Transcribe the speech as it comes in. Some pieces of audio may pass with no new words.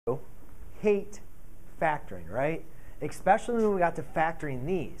hate factoring, right? Especially when we got to factoring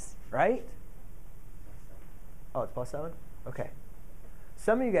these, right? Oh, it's plus 7? Okay.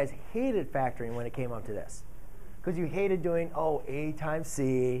 Some of you guys hated factoring when it came up to this, because you hated doing, oh, A times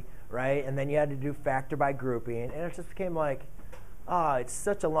C, right? And then you had to do factor by grouping. And it just became like, oh, it's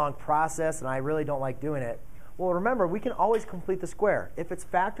such a long process, and I really don't like doing it. Well, remember, we can always complete the square. If it's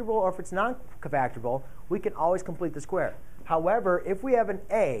factorable or if it's non-factorable, we can always complete the square. However, if we have an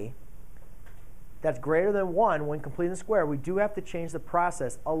A that's greater than 1 when completing the square, we do have to change the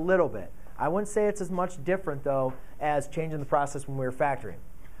process a little bit. I wouldn't say it's as much different, though, as changing the process when we were factoring.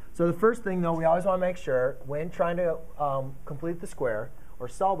 So the first thing, though, we always want to make sure when trying to complete the square or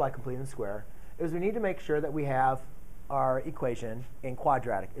solve by completing the square is we need to make sure that we have our equation in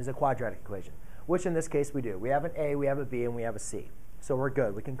quadratic, is a quadratic equation, which in this case we do. We have an A, we have a B, and we have a C. So we're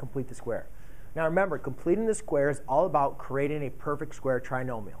good. We can complete the square. Now remember, completing the square is all about creating a perfect square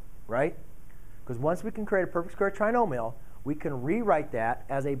trinomial, right? Because once we can create a perfect square trinomial, we can rewrite that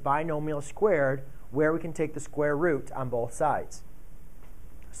as a binomial squared where we can take the square root on both sides.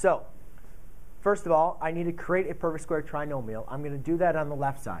 So first of all, I need to create a perfect square trinomial. I'm going to do that on the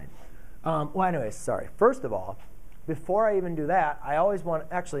left side. Well, anyways, sorry. First of all, before I even do that, I always want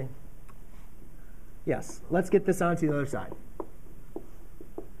to actually, yes, let's get this onto the other side.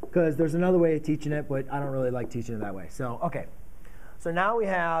 Because there's another way of teaching it, but I don't really like teaching it that way. So, OK. So now we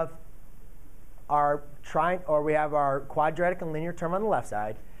have our quadratic and linear term on the left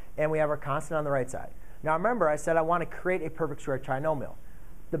side, and we have our constant on the right side. Now remember, I said I want to create a perfect square trinomial.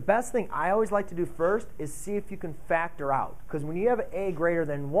 The best thing I always like to do first is see if you can factor out. Because when you have a greater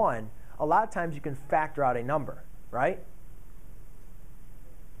than 1, a lot of times you can factor out a number, right?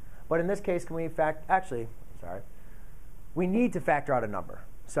 But in this case, can we we need to factor out a number.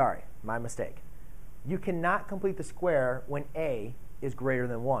 Sorry, my mistake. You cannot complete the square when a is greater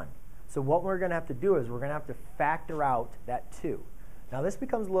than 1. So what we're going to have to do is we're going to have to factor out that 2. Now this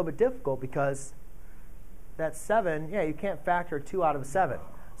becomes a little bit difficult because that 7, yeah, you can't factor 2 out of a 7.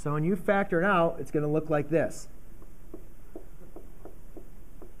 So when you factor it out, it's going to look like this.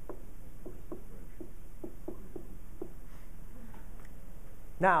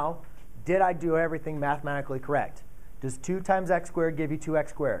 Now, did I do everything mathematically correct? Does 2 times x squared give you 2x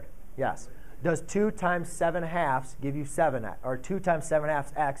squared? Yes. Does 2 times 7 halves give you 7x? Or 2 times 7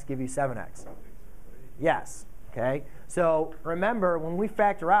 halves x give you 7x? Yes. Okay. So remember, when we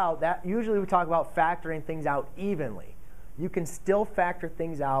factor out, that usually we talk about factoring things out evenly. You can still factor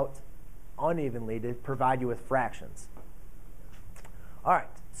things out unevenly to provide you with fractions. All right.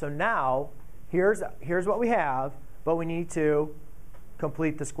 So now here's what we have, but we need to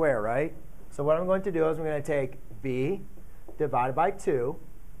complete the square, right? So what I'm going to do is I'm going to take b divided by 2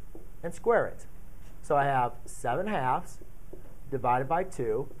 and square it. So I have 7 halves divided by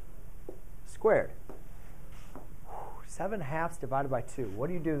 2 squared. 7 halves divided by 2. What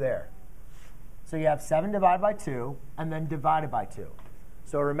do you do there? So you have 7 divided by 2 and then divided by 2.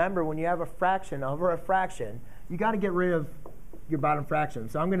 So remember, when you have a fraction over a fraction, you got to get rid of your bottom fraction.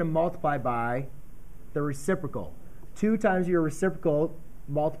 So I'm going to multiply by the reciprocal. 2 times your reciprocal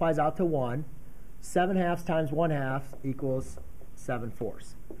multiplies out to 1. 7 halves times 1 half equals 7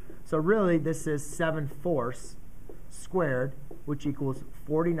 fourths. So really, this is 7 fourths squared, which equals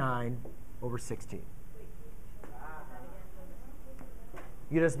 49 over 16.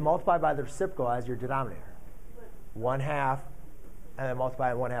 You just multiply by the reciprocal as your denominator. 1 half, and then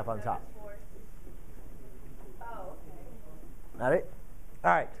multiply 1 half on top. Got it?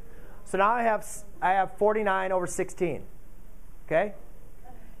 All right. So now I have 49 over 16. Okay?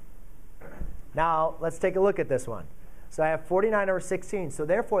 Now let's take a look at this one. So I have 49 over 16. So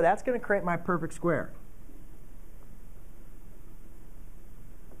therefore, that's going to create my perfect square.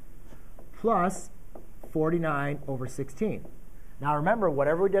 Plus 49 over 16. Now remember,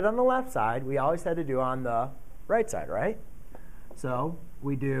 whatever we did on the left side, we always had to do on the right side, right? So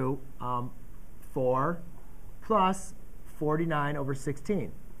we do 4 plus 49 over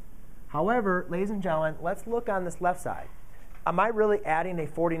 16. However, ladies and gentlemen, let's look on this left side. Am I really adding a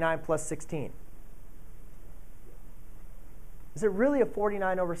 49 plus 16? Is it really a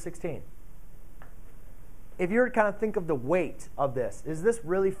 49 over 16? If you were to kind of think of the weight of this, is this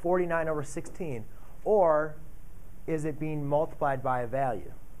really 49 over 16? Or is it being multiplied by a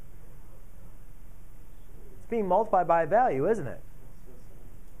value? It's being multiplied by a value, isn't it?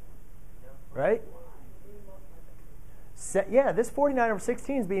 Right? Yeah, this 49 over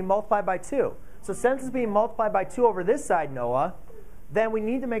 16 is being multiplied by 2. So since it's being multiplied by 2 over this side, Noah, then we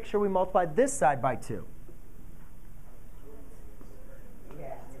need to make sure we multiply this side by 2.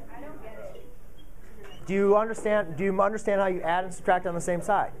 Do you understand how you add and subtract on the same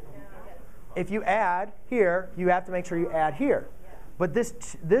side? If you add here, you have to make sure you add here. But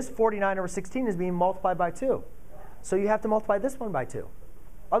this 49 over 16 is being multiplied by 2. So you have to multiply this one by 2.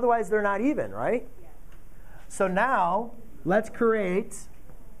 Otherwise, they're not even, right? So now, let's go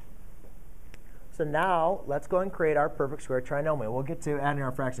and create our perfect square trinomial. We'll get to adding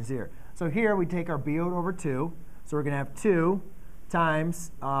our fractions here. So here we take our b over 2. So we're going to have 2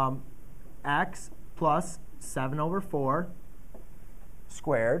 times x plus 7 over 4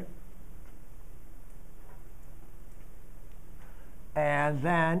 squared. And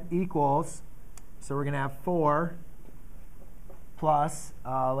then equals, so we're going to have 4 plus,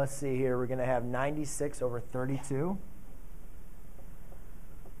 let's see here, we're going to have 96 over 32.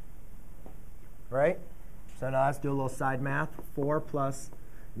 Right? So now let's do a little side math. 4 plus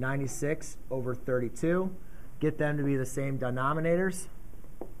 96 over 32. Get them to be the same denominators.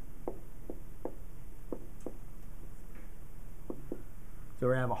 So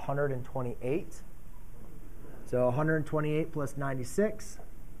we're going to have 128. So 128 plus 96.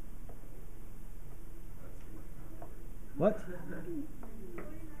 What?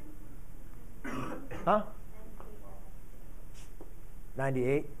 Huh?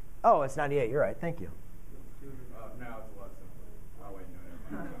 98? Oh, it's 98. You're right. Thank you. Now it's a lot simpler. Oh, wait,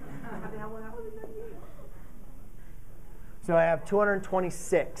 no. So I have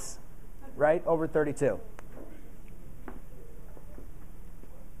 226, right, over 32.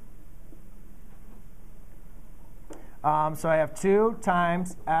 So I have 2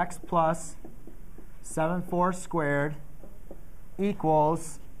 times x plus 7 4 squared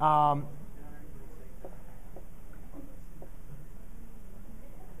equals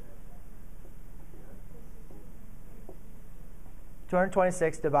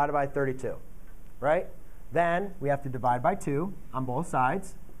 226 divided by 32, right? Then we have to divide by 2 on both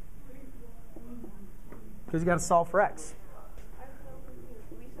sides because you got to solve for x.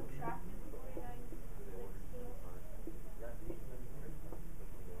 We subtracted 49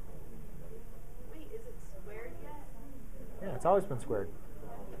 Wait, is it squared yet? Yeah, it's always been squared.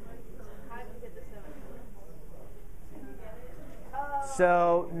 How did we get the 7?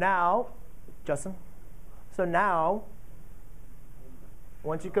 So now, Justin, so now,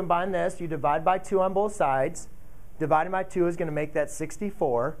 once you combine this, you divide by 2 on both sides. Dividing by 2 is going to make that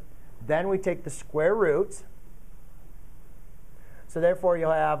 64. Then we take the square root. So therefore,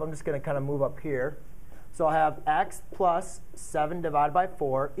 you'll have, I'm just going to kind of move up here. So I'll have x plus 7 divided by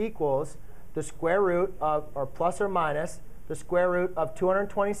 4 equals the square root of, or plus or minus, the square root of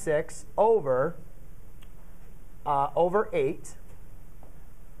 226 over 8.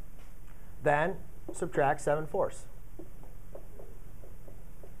 Then subtract 7 fourths.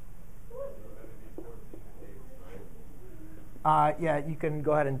 Yeah, you can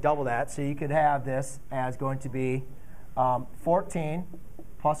go ahead and double that. So you could have this as going to be 14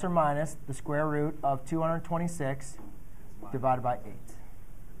 plus or minus the square root of 226 divided by 8.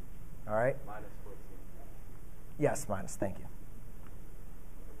 All right? Minus 14. Yes, minus. Thank you.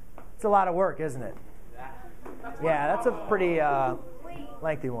 It's a lot of work, isn't it? Yeah, that's a pretty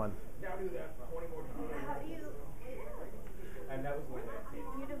lengthy one. Now do that 20 more times. How do you? And that was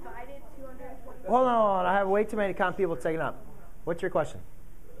 119. You divided 220. Hold on. I have way too many people taking up. What's your question?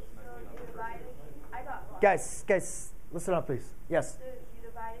 So you divided. I got one. Guys, listen up, please. Yes? So you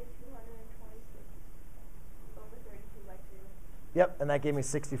divided 226 over 32 by 2. Yep, and that gave me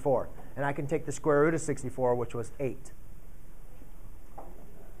 64. And I can take the square root of 64, which was 8. But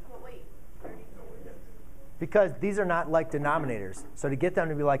wait, 32. Because these are not like denominators. So to get them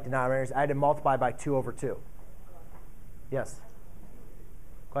to be like denominators, I had to multiply by 2 over 2. Yes?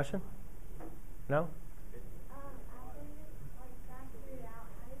 Question? No?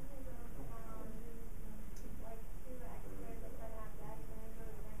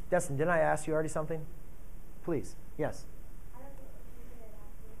 Destin, didn't I ask you already something? Please. Yes.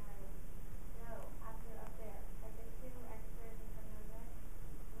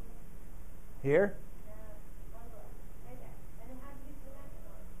 Here?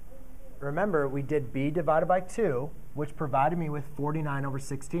 Remember, we did b divided by 2, which provided me with 49 over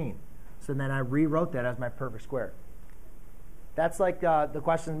 16. So then I rewrote that as my perfect square. That's like the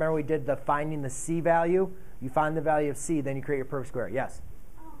questions, remember we did the finding the c value. You find the value of c, then you create your perfect square. Yes?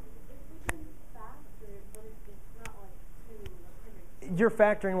 Your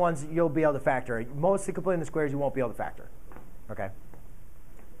factoring ones, you'll be able to factor. Mostly completing the squares, you won't be able to factor. Okay?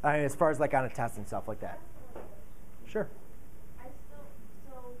 I mean, as far as like on a test and stuff like that. Sure.